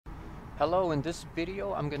Hello, in this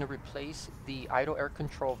video I'm going to replace the idle air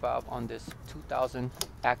control valve on this 2000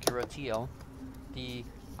 Acura TL. The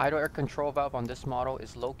idle air control valve on this model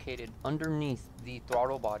is located underneath the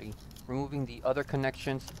throttle body. Removing the other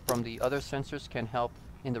connections from the other sensors can help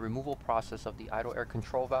in the removal process of the idle air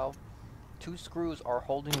control valve. Two screws are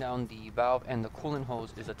holding down the valve and the coolant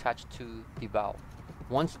hose is attached to the valve.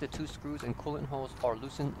 Once the two screws and coolant hose are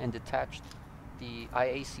loosened and detached, the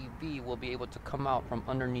IACV will be able to come out from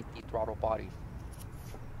underneath the throttle body.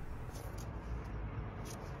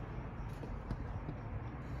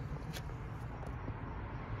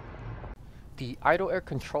 The idle air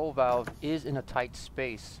control valve is in a tight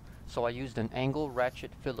space, so I used an angle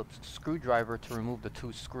ratchet Phillips screwdriver to remove the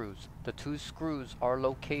two screws. The two screws are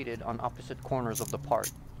located on opposite corners of the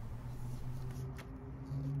part.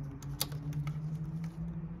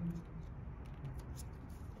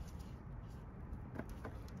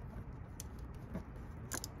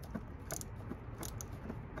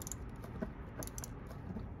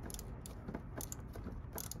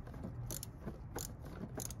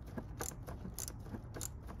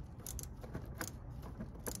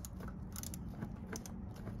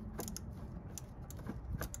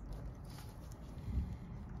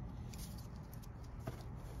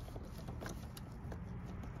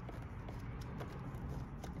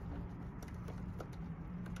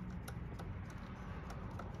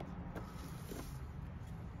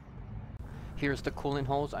 Here's the coolant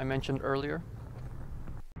hose I mentioned earlier.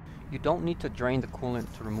 You don't need to drain the coolant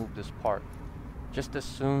to remove this part. Just as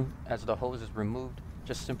soon as the hose is removed,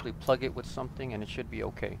 just simply plug it with something and it should be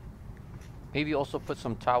okay. Maybe also put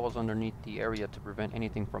some towels underneath the area to prevent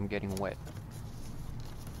anything from getting wet.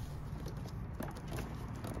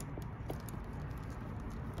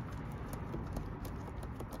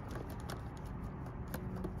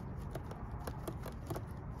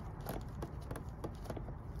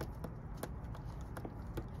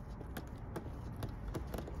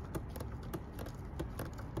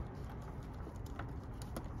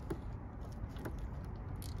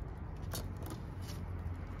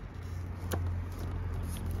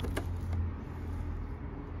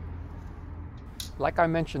 Like I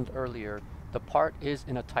mentioned earlier, the part is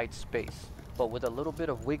in a tight space, but with a little bit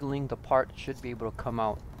of wiggling, the part should be able to come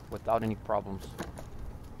out without any problems.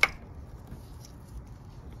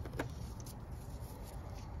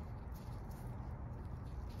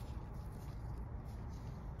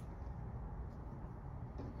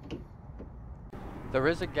 There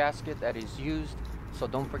is a gasket that is used, so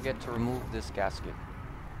don't forget to remove this gasket.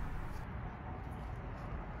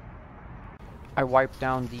 I wiped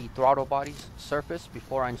down the throttle body's surface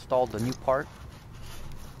before I installed the new part.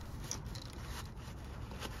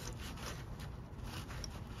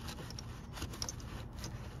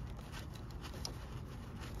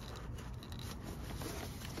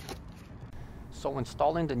 So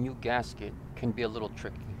installing the new gasket can be a little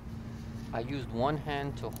tricky. I used one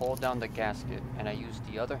hand to hold down the gasket and I used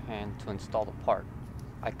the other hand to install the part.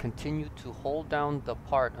 I continued to hold down the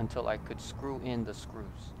part until I could screw in the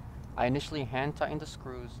screws. I initially hand tightened the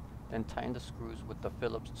screws, then tightened the screws with the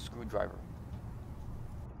Phillips screwdriver.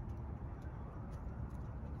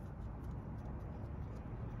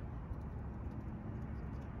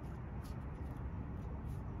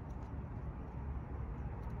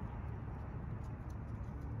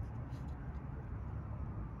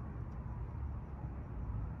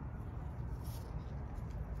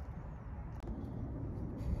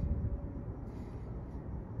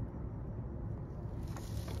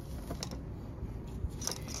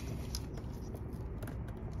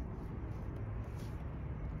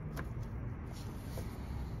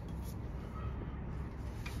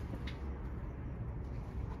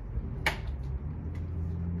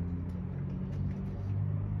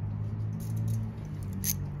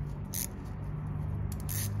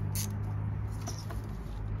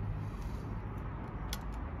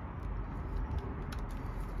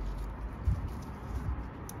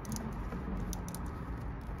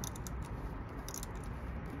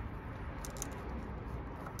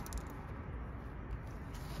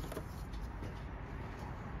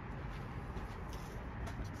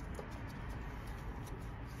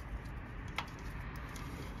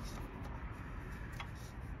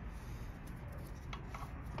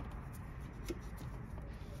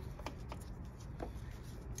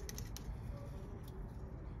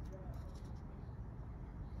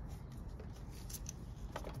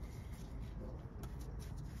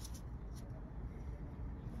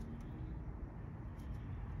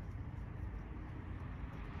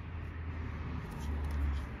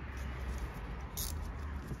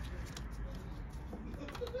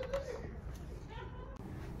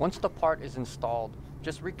 Once the part is installed,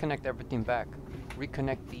 just reconnect everything back.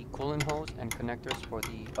 Reconnect the coolant hose and connectors for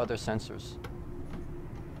the other sensors.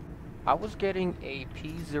 I was getting a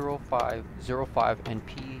P0505 and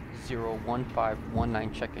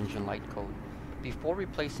P01519 check engine light code. Before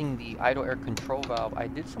replacing the idle air control valve, I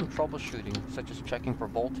did some troubleshooting, such as checking for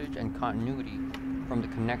voltage and continuity from the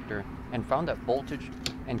connector, and found that voltage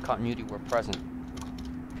and continuity were present.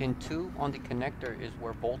 Pin 2 on the connector is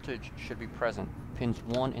where voltage should be present. Pins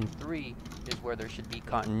 1 and 3 is where there should be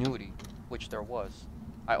continuity, which there was.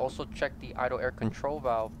 I also checked the idle air control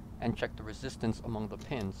valve and checked the resistance among the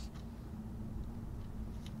pins.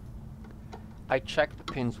 I checked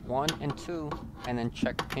pins 1 and 2 and then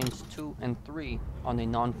checked pins 2 and 3 on the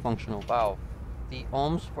non-functional valve. The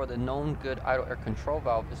ohms for the known good idle air control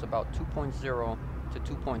valve is about 2.0 to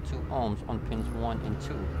 2.2 ohms on pins 1 and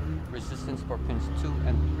 2. Resistance for pins 2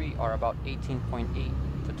 and 3 are about 18.8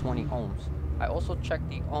 to 20 ohms. I also checked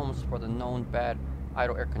the ohms for the known bad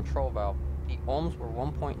idle air control valve. The ohms were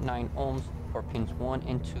 1.9 ohms for pins 1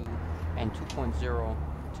 and 2 and 2.0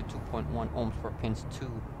 to 2.1 ohms for pins 2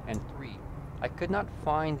 and 3. I could not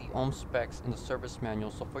find the ohm specs in the service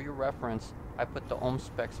manual, so for your reference, I put the ohm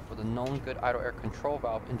specs for the known good idle air control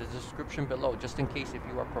valve in the description below, just in case if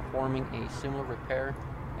you are performing a similar repair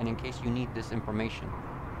and in case you need this information.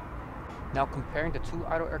 Now, comparing the two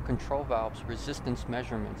idle air control valves' resistance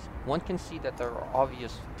measurements, one can see that there are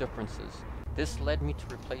obvious differences. This led me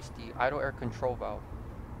to replace the idle air control valve.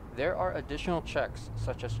 There are additional checks,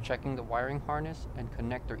 such as checking the wiring harness and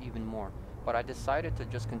connector even more, but I decided to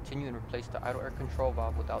just continue and replace the idle air control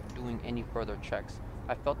valve without doing any further checks.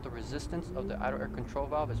 I felt the resistance of the idle air control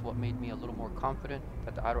valve is what made me a little more confident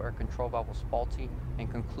that the idle air control valve was faulty, and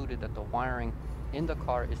concluded that the wiring in the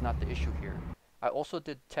car is not the issue here. I also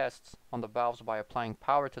did tests on the valves by applying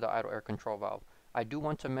power to the idle air control valve. I do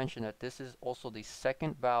want to mention that this is also the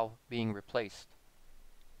second valve being replaced.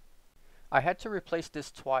 I had to replace this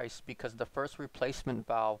twice because the first replacement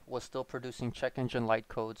valve was still producing check engine light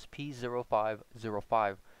codes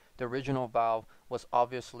P0505. The original valve was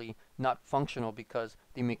obviously not functional because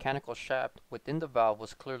the mechanical shaft within the valve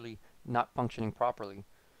was clearly not functioning properly.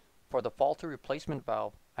 For the faulty replacement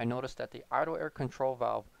valve, I noticed that the idle air control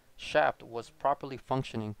valve shaft was properly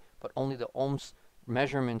functioning, but only the ohms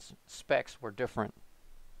measurements specs were different.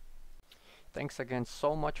 Thanks again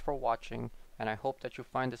so much for watching, and I hope that you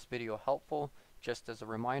find this video helpful. Just as a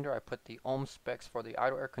reminder, I put the ohm specs for the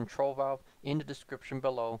idle air control valve in the description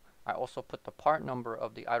below. I also put the part number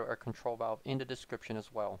of the idle air control valve in the description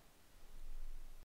as well.